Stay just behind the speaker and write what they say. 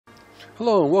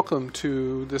Hello and welcome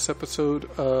to this episode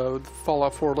of the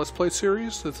Fallout 4 Let's Play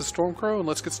series. This is Stormcrow and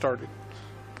let's get started.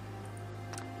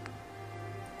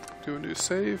 Do a new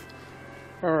save.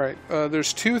 Alright,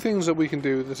 there's two things that we can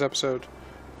do this episode.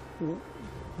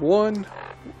 One,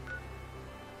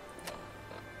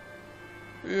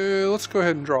 let's go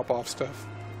ahead and drop off stuff.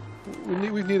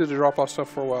 We've needed to drop off stuff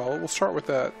for a while. We'll start with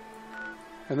that.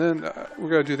 And then we're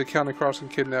going to do the county crossing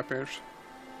kidnappers.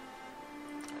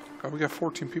 We got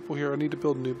 14 people here. I need to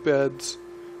build new beds.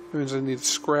 That means I need to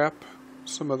scrap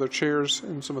some other chairs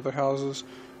in some other houses.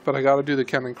 But I got to do the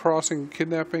county crossing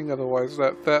kidnapping, otherwise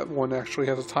that one actually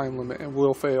has a time limit and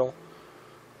will fail.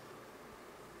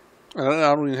 And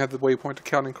I don't even have the waypoint to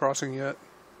county crossing yet.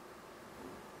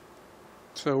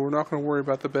 So we're not going to worry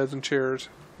about the beds and chairs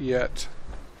yet.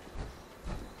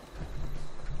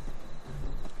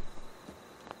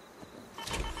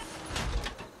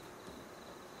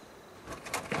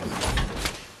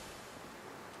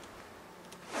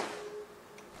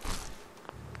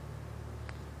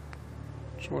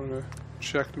 Just wanted to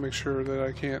check to make sure that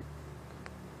I can't.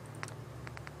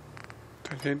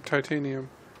 Titanium.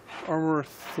 Armor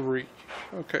 3.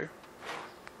 Okay.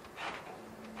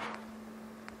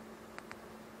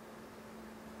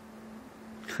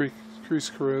 Increase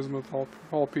charisma with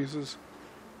all pieces.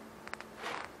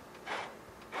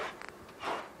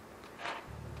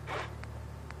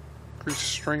 Increase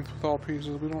strength with all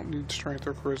pieces. We don't need strength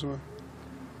or charisma.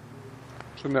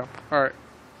 So no. Alright.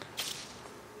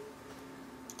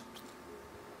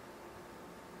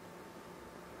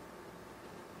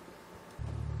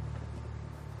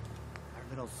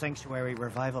 Sanctuary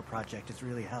revival project has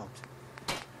really helped.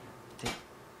 Take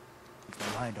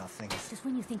my mind off things. Just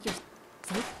when you think you're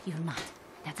safe, you're not.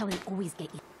 That's how they always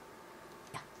get you.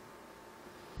 Yeah.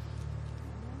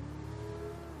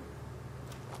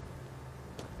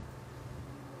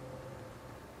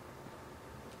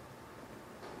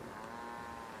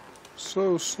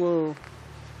 So slow.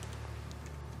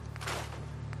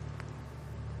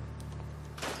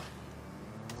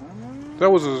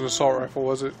 That wasn't an assault rifle,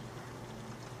 was it?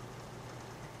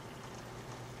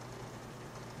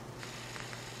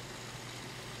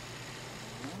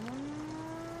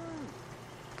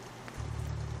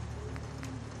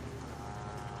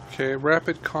 Okay,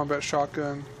 rapid combat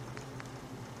shotgun.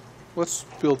 Let's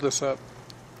build this up.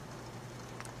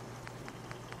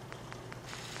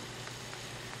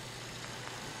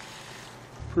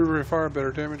 Improve fire,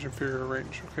 better damage, inferior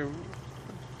range. Okay,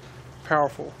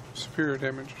 powerful, superior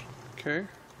damage. Okay.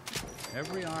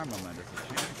 Every armament is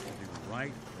a chance to do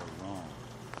right or wrong.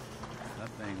 That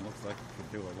thing looks like it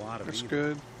could do a lot of That's evil.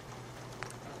 good.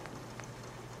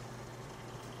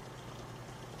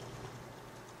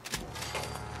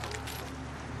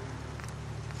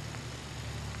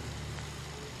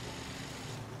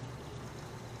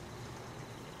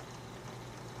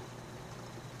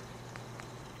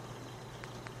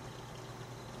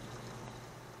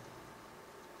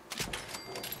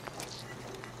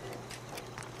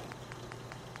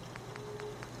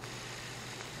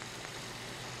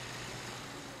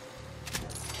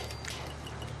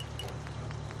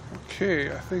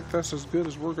 Okay, I think that's as good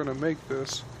as we're going to make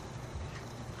this.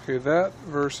 Okay, that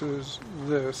versus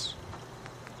this.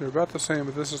 They're about the same,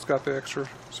 but this has got the extra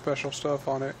special stuff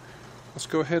on it. Let's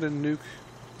go ahead and nuke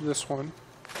this one.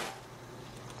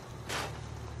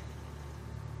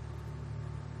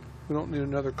 We don't need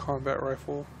another combat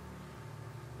rifle.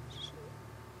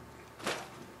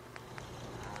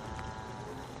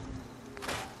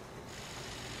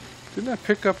 Didn't I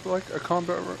pick up like a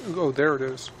combat? Oh, there it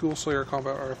is. Ghoul Slayer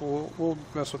combat rifle. We'll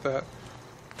mess with that.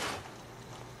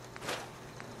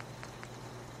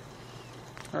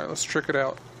 Alright, let's trick it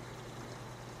out.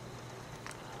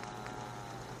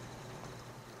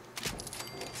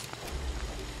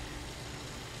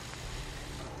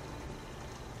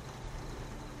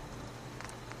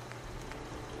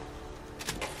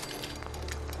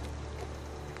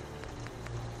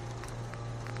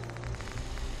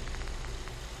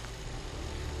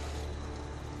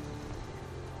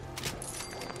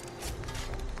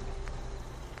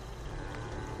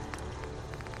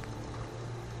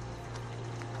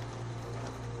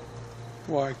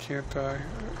 Why can't I?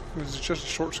 Is it just a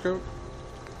short scope?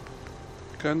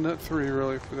 Gun nut 3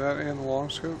 really for that and the long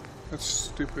scope? That's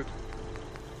stupid.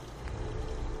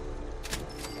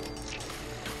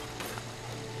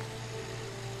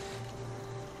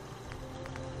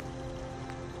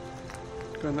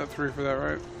 Gun nut 3 for that,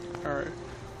 right? Alright.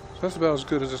 So that's about as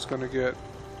good as it's going to get.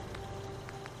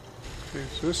 Okay,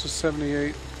 so this is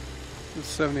 78. This is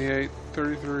 78,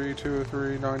 33,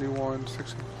 203, 91,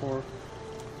 64.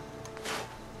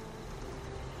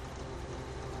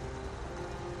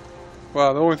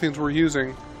 Wow, the only things we're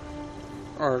using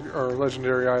are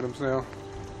legendary items now.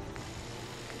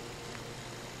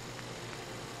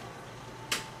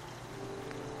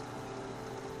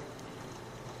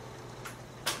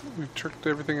 We've tricked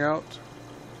everything out.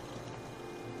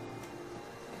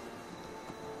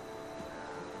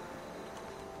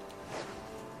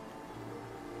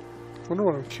 I wonder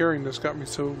what I'm carrying that's got me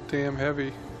so damn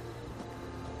heavy.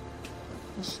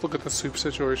 Let's look at the soup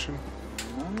situation.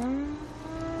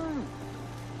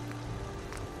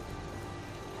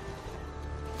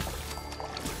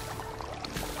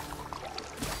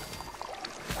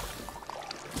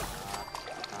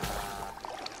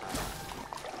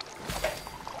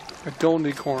 I don't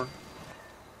need corn.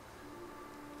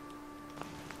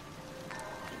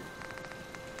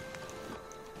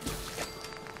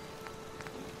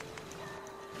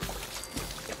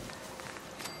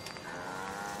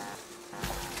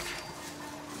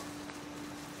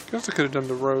 Guess I could have done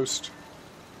the roast.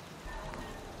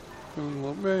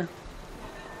 Maybe.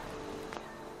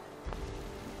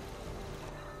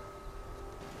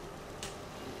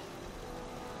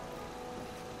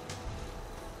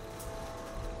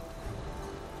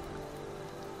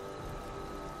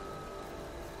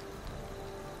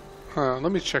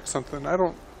 Let me check something.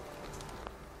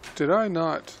 Did I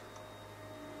not?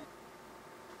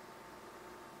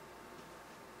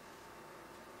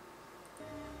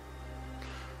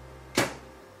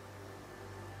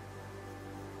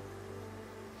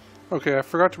 Okay, I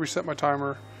forgot to reset my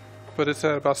timer, but it's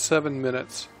at about 7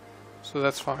 minutes, so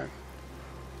that's fine.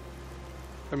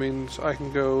 That means I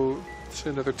can go to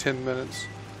another 10 minutes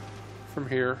from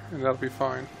here, and that'll be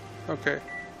fine. Okay.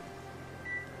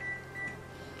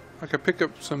 I could pick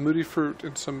up some moody fruit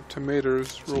and some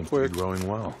tomatoes real quick. Growing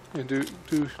well. And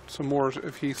do some more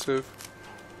adhesive.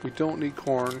 We don't need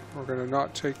corn. We're gonna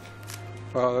not take.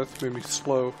 Wow, that's made me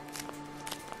slow.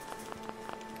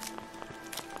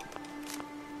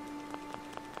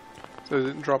 So it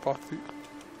didn't drop off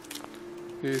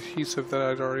the adhesive that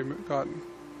I'd already gotten.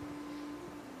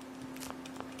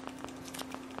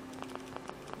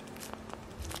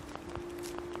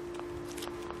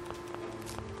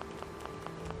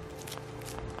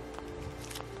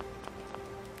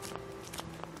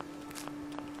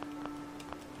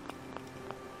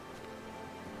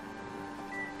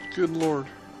 Good lord.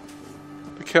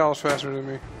 The cow's faster than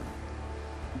me.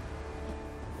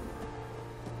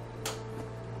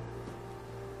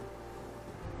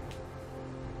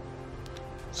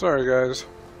 Sorry guys.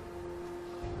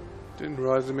 Didn't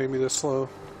realize it made me this slow.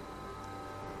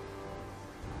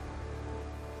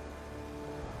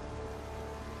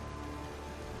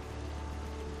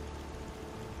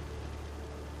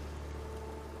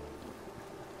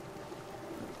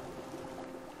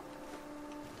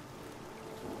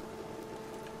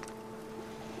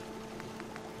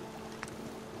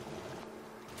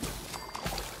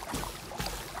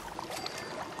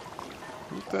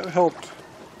 That helped.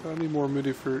 I need more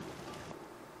moody fruit.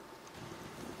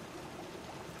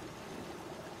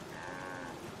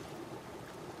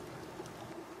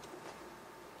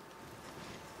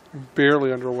 I'm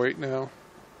barely underweight now.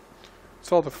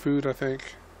 It's all the food, I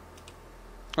think.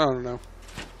 I don't know.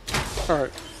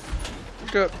 Alright.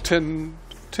 We've got 10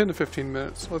 to 15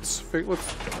 minutes. Let's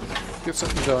get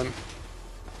something done.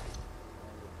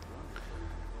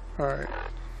 Alright.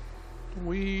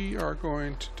 We are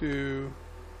going to do...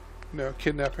 No,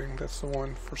 kidnapping, that's the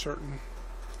one for certain.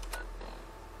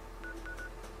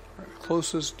 Right,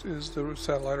 closest is the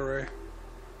satellite array.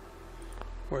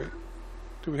 Wait,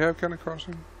 do we have County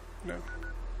Crossing? No.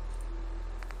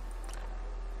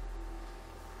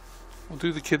 We'll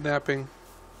do the kidnapping,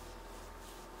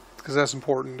 because that's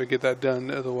important to get that done,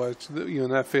 otherwise, you know,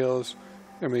 that fails,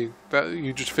 I mean, that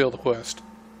you just fail the quest.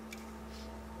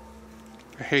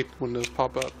 I hate when those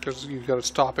pop up, because you've got to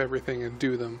stop everything and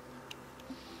do them.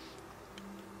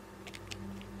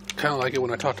 Kind of like it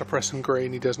when I talk to Preston Gray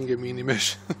and he doesn't give me any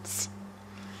missions.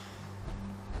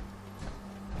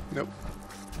 Nope.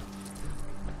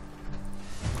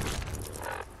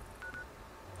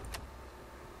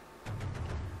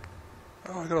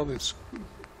 Oh, I got all these.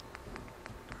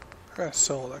 I gotta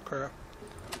sell all that crap.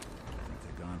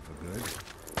 Think they're gone for good?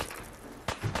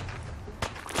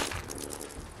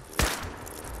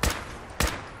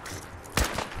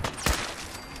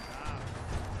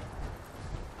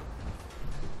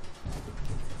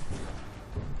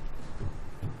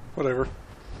 Whatever.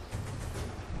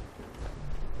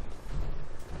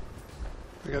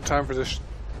 I got time for this.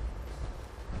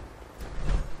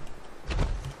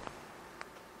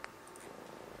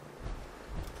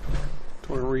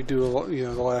 Do I redo, you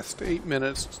know, the last 8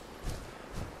 minutes,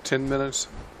 10 minutes?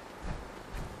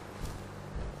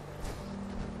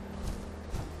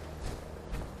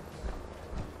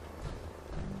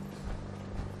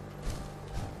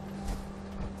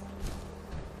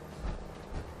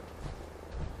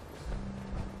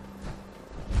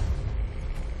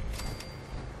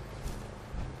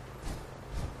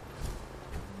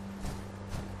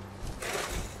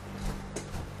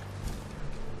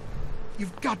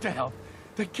 You've got to help.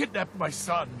 They kidnapped my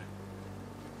son.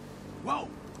 Whoa!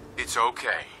 It's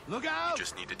okay. Look out! You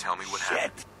just need to tell me what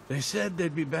happened. They said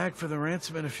they'd be back for the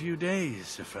ransom in a few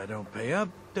days. If I don't pay up,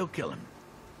 they'll kill him.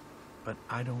 But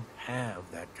I don't have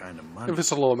that kind of money. If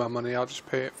it's a low amount of money, I'll just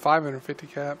pay it. 550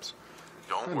 caps.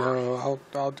 Don't worry. No, I'll do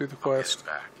the I'll get quest. it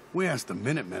back. We asked the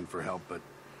Minutemen for help, but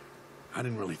I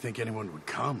didn't really think anyone would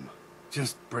come.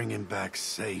 Just bring him back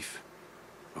safe.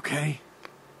 Okay?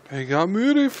 They got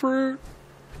muty fruit.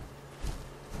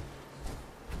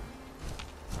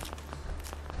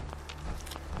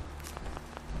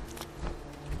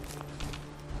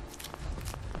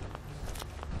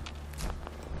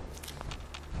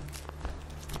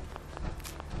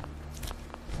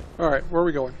 Alright, where are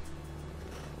we going?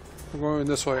 We're going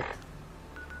this way.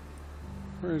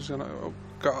 Where is gonna... Oh,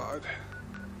 God.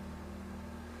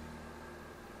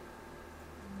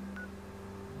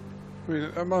 I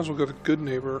mean, I might as well go to Good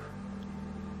Neighbor.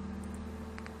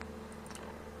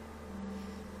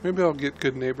 Maybe I'll get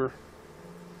Good Neighbor.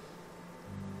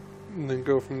 And then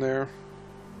go from there.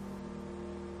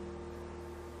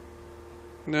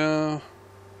 No.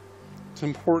 It's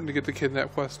important to get the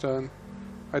kidnap quest done.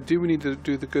 I do need to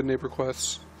do the Good Neighbor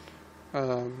quests.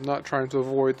 Not trying to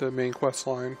avoid the main quest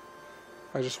line.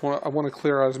 I want to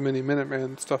clear out as many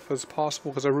Minutemen stuff as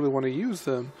possible because I really want to use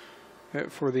them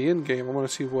for the end game. I want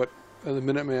to see what the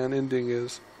Minuteman ending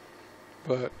is,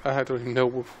 but I don't even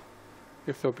know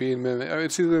if they'll be in Minutemen. I mean,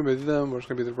 it's either going to be them or it's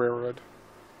going to be the railroad.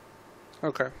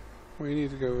 Okay, we need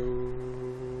to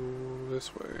go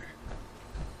this way.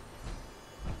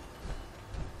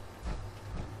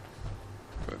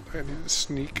 But I need to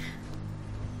sneak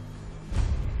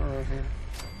around here.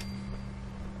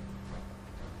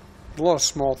 A lot of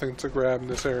small things to grab in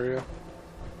this area.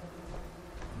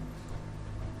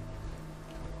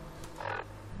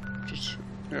 Just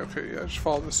yeah, okay, yeah, just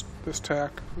follow this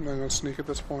tack. I'm not gonna sneak at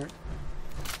this point.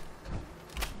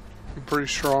 I'm pretty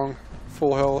strong,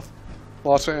 full health,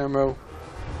 lots of ammo.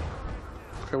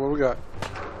 Okay, what do we got?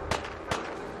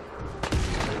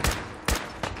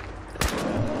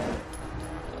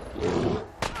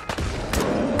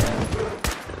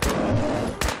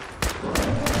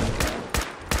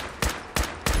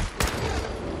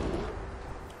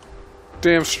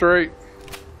 Damn straight.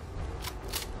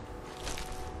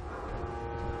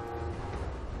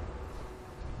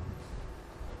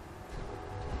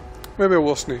 Maybe I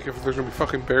will sneak if there's gonna be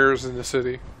fucking bears in the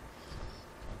city.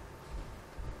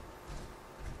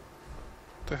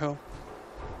 What the hell?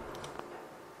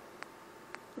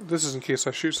 This is in case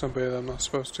I shoot somebody that I'm not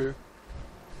supposed to.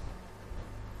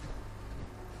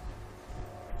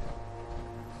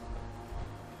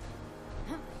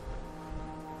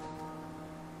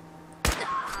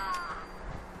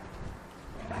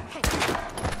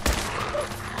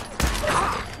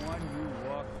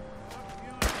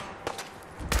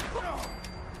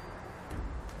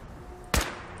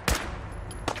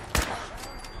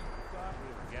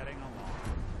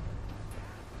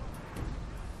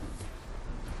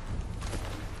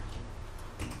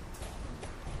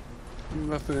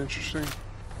 Nothing interesting.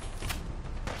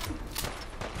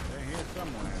 They're here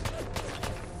somewhere.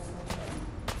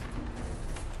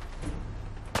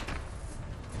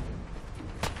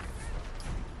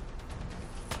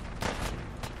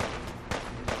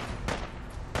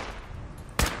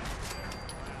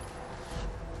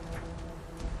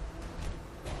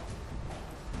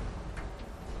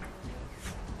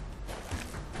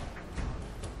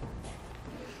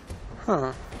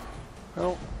 Huh. I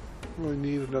don't really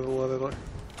need another leather. You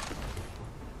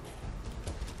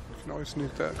can always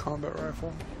nuke that combat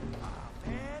rifle.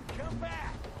 Man, come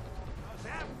back. I was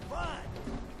having fun.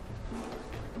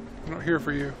 I'm not here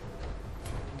for you.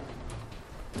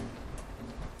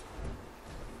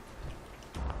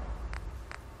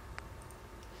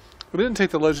 We didn't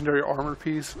take the legendary armor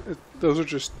piece. Those are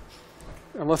just,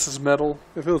 unless it's metal.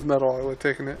 If it was metal, I would have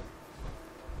taken it.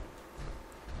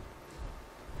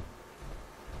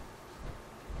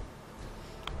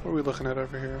 What are we looking at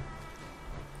over here?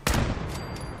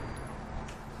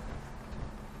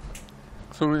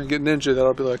 So when we get Ninja,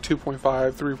 that'll be like 2.5,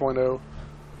 3.0.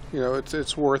 You know,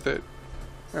 it's worth it.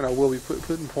 And I will be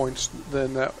putting points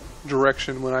in that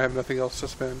direction when I have nothing else to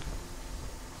spend.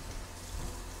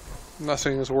 I'm not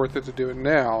saying it's worth it to do it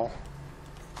now.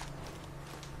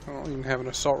 I don't even have an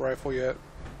assault rifle yet.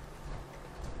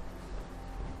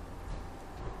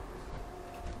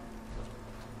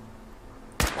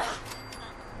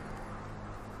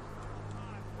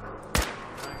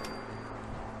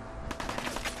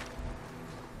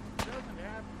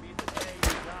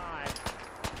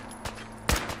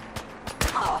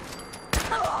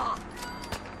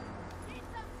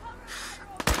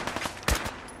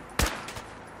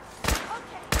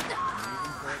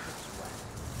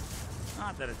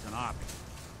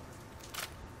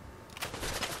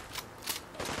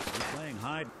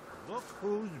 Look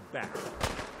who's back.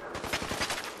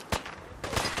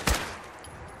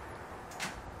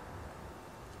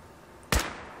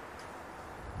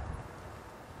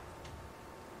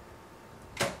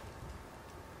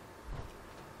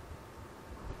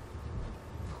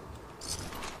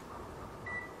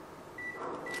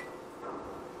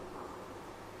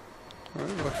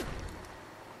 Anyway.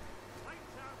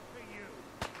 Lights out for you.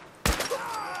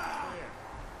 Clear.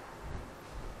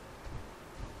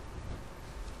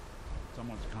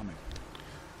 Someone's coming.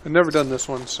 I've never done this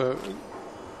one, so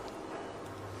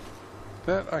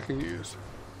that I can use.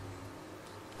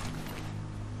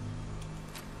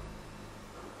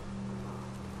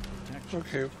 Protection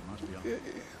Okay. system must be on.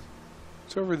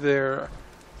 It's over there. I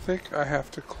think I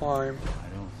have to climb. I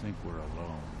don't think we're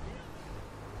alone.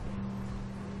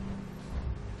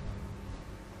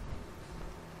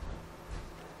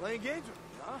 Playing games with me,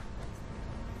 huh?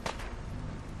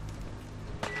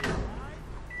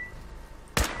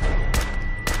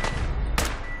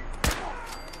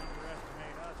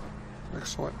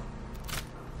 Excellent.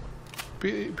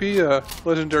 Be a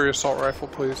legendary assault rifle,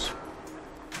 please.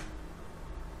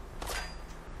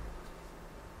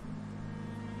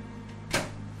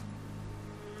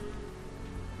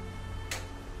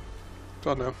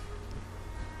 Don't know.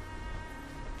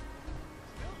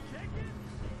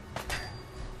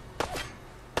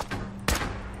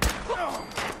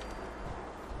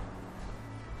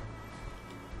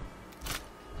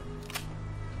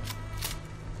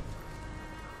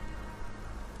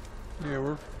 Yeah,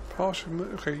 we're polishing.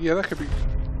 Okay, yeah, that could be.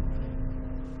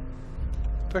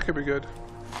 That could be good.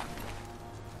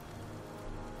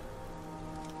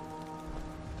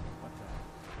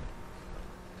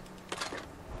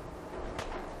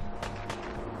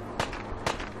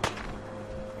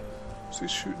 What's he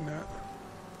shooting at?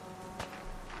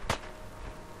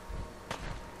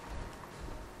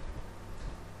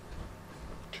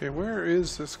 Okay, where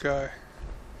is this guy?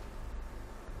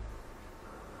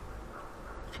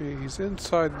 Okay, he's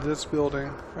inside this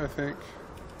building, I think.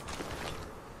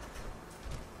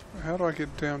 How do I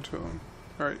get down to him?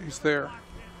 Alright, he's there.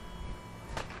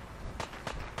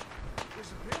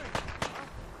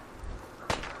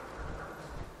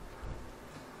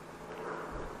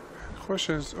 The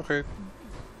question is, okay.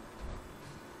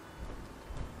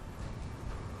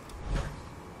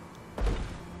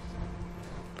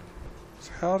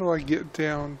 So how do I get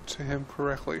down to him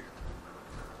correctly?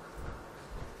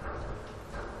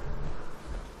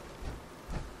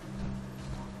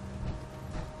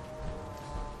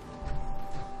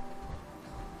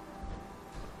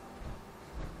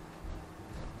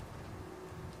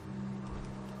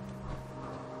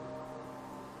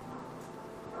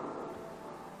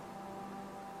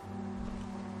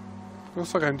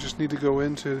 Looks like I just need to go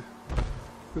into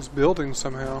this building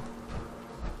somehow.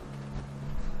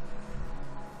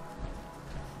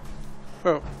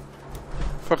 Oh.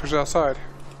 Fucker's outside.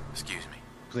 Excuse me.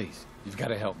 Please, you've got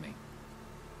to help me.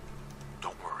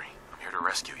 Don't worry. I'm here to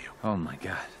rescue you. Oh my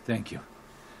God, thank you.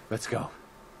 Let's go.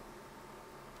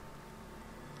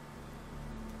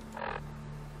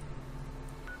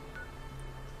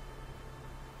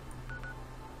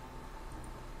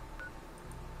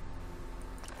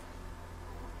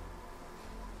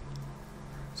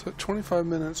 So at 25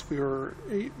 minutes, we were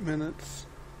 8 minutes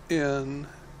in.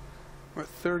 We're at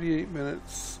 38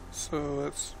 minutes,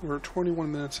 so we're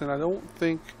 21 minutes in. I don't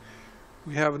think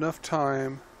we have enough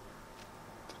time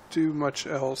to do much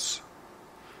else.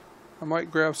 I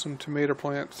might grab some tomato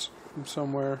plants from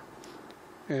somewhere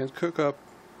and cook up.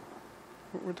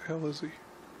 Where the hell is he?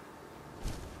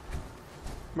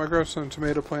 I might grab some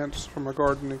tomato plants from my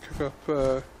garden and cook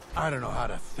up, I don't know how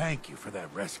to thank you for that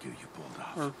rescue you pulled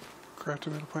off. or grab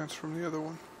tomato plants from the other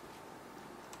one.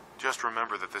 Just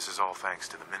remember that this is all thanks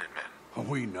to the Minutemen. Oh,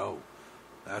 we know.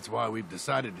 That's why we've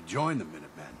decided to join the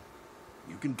Minutemen.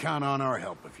 You can count on our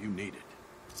help if you need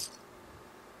it.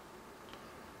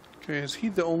 Okay, is he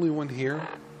the only one here?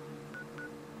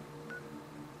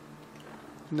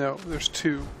 No, there's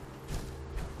two.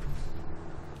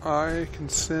 I can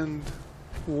send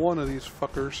one of these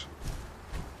fuckers.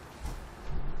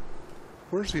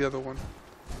 Where's the other one?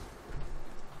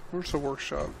 Where's the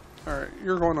workshop? Alright,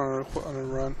 you're going on a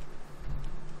run.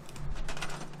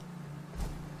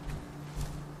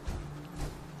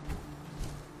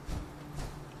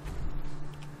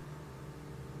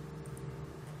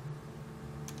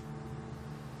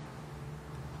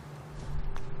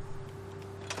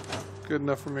 Good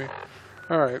enough for me.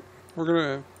 Alright, we're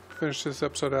gonna finish this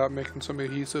episode out making some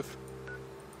adhesive.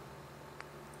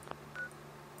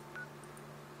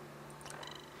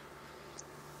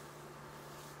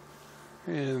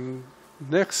 And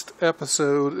next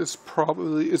episode is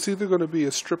probably, it's either going to be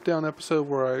a stripped down episode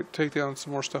where I take down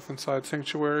some more stuff inside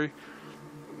Sanctuary,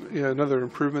 you know, another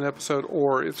improvement episode,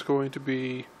 or it's going to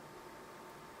be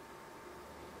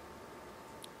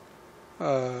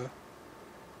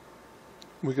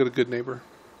we got a good neighbor,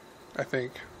 I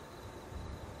think.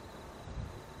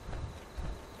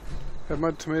 Have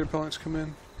my tomato plants come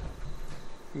in?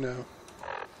 No.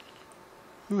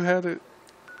 Who had it?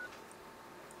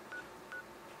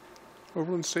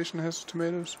 Overland Station has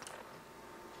tomatoes.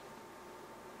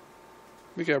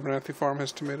 I think Abernathy Farm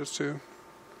has tomatoes too.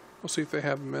 We'll see if they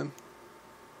have them in.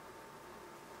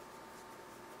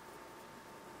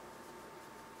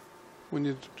 We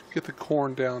need to get the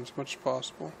corn down as much as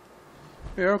possible.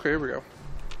 Yeah, okay, here we go.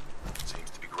 Seems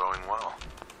to be growing well.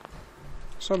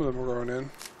 Some of them are growing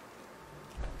in.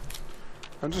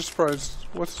 I'm just surprised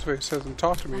what's his face hasn't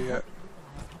talked to me yet.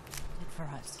 For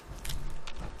us.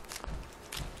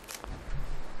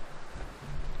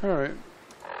 Alright.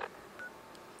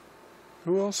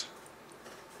 Who else?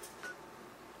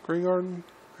 Green Garden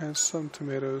has some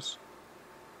tomatoes.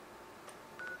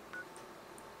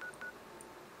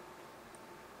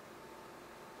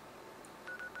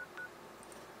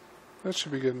 That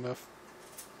should be good enough.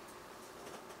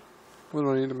 We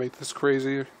don't need to make this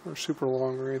crazy or super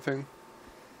long or anything.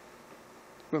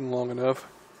 It's been long enough.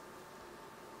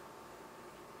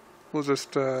 We'll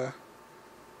just, you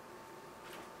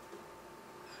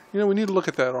know, we need to look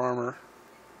at that armor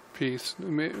piece.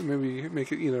 Maybe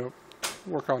make it, you know,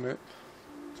 work on it.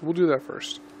 So we'll do that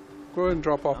first. Go ahead and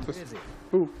drop off this.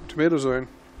 Ooh, tomatoes are in.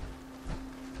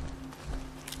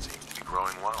 Seems to be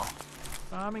growing well.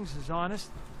 Farming's as honest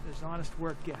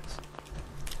work gets.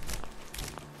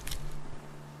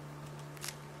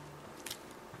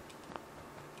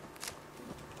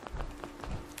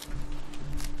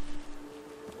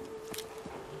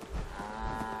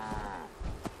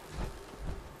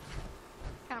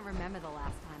 Can't remember the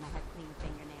last time I had clean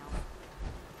fingernails.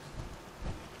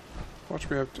 Watch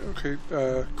me have to,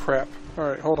 okay, crap.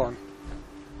 Alright, hold on.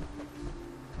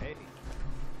 Hey.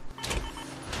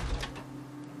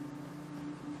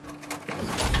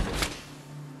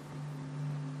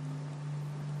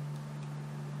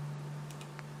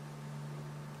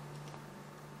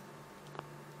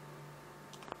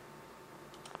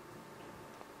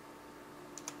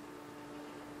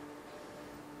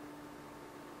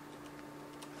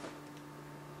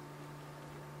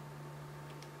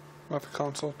 Not the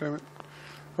console, damn it.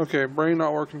 Okay, brain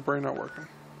not working, brain not working.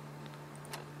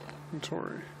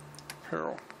 Inventory.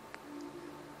 Apparel.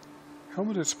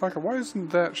 Helmeted spiker. Why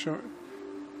isn't that showing?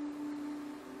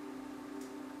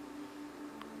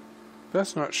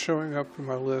 That's not showing up in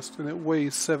my list, and it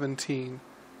weighs 17.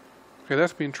 Okay,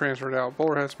 that's being transferred out.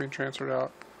 Bowler hat's being transferred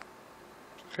out.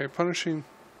 Okay, punishing.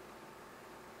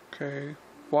 Okay,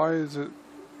 why is it?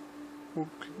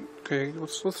 Okay,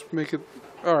 let's make it.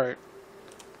 All right.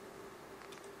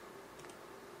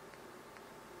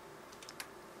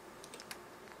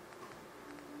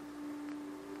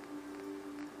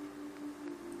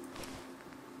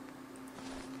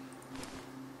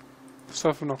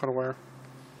 Stuff I'm not gonna wear.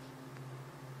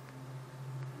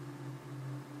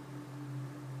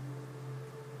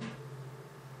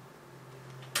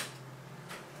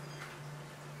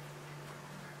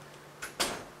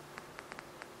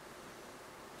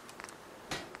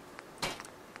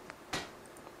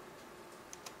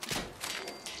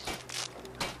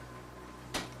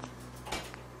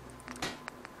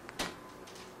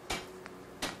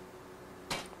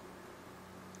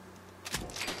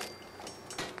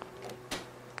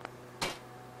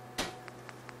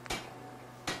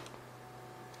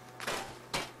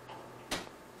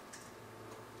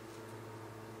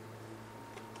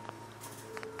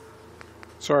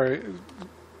 Sorry,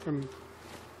 I'm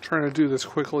trying to do this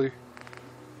quickly.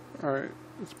 Alright,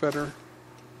 it's better.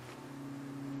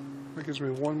 That gives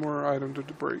me one more item to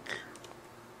break.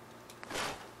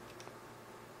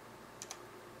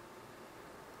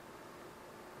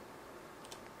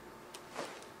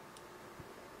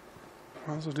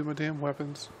 Might as well do my damn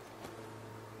weapons.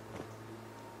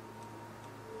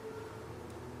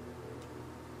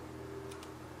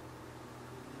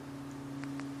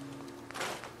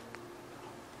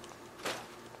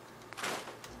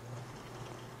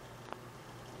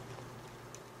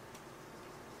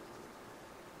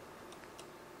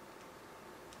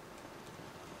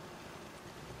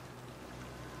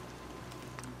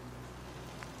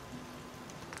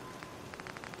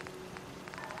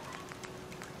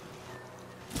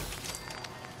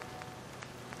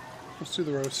 Let's do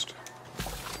the roast.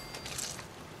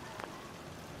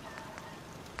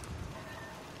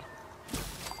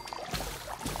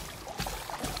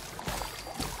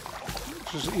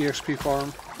 Just an EXP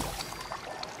farm.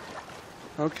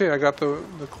 Okay, I got the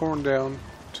corn down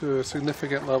to a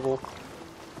significant level.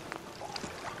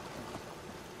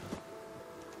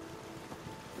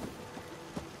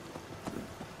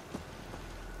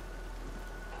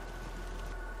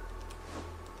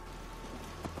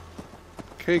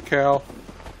 Okay, Cal.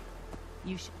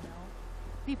 You should know.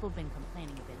 People have been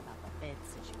complaining a bit about the bed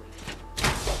situation.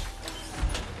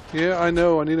 Yeah, I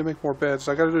know. I need to make more beds.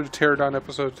 I gotta do the teardown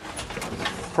episode.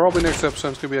 Probably next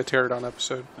episode's gonna be a teardown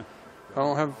episode. I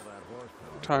don't have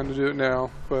time to do it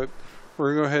now, but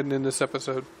we're gonna go ahead and end this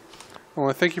episode. I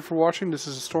want to thank you for watching. This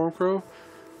is Stormcrow,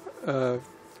 and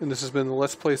this has been the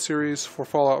Let's Play series for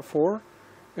Fallout 4,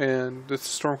 and this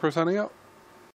is Stormcrow signing out.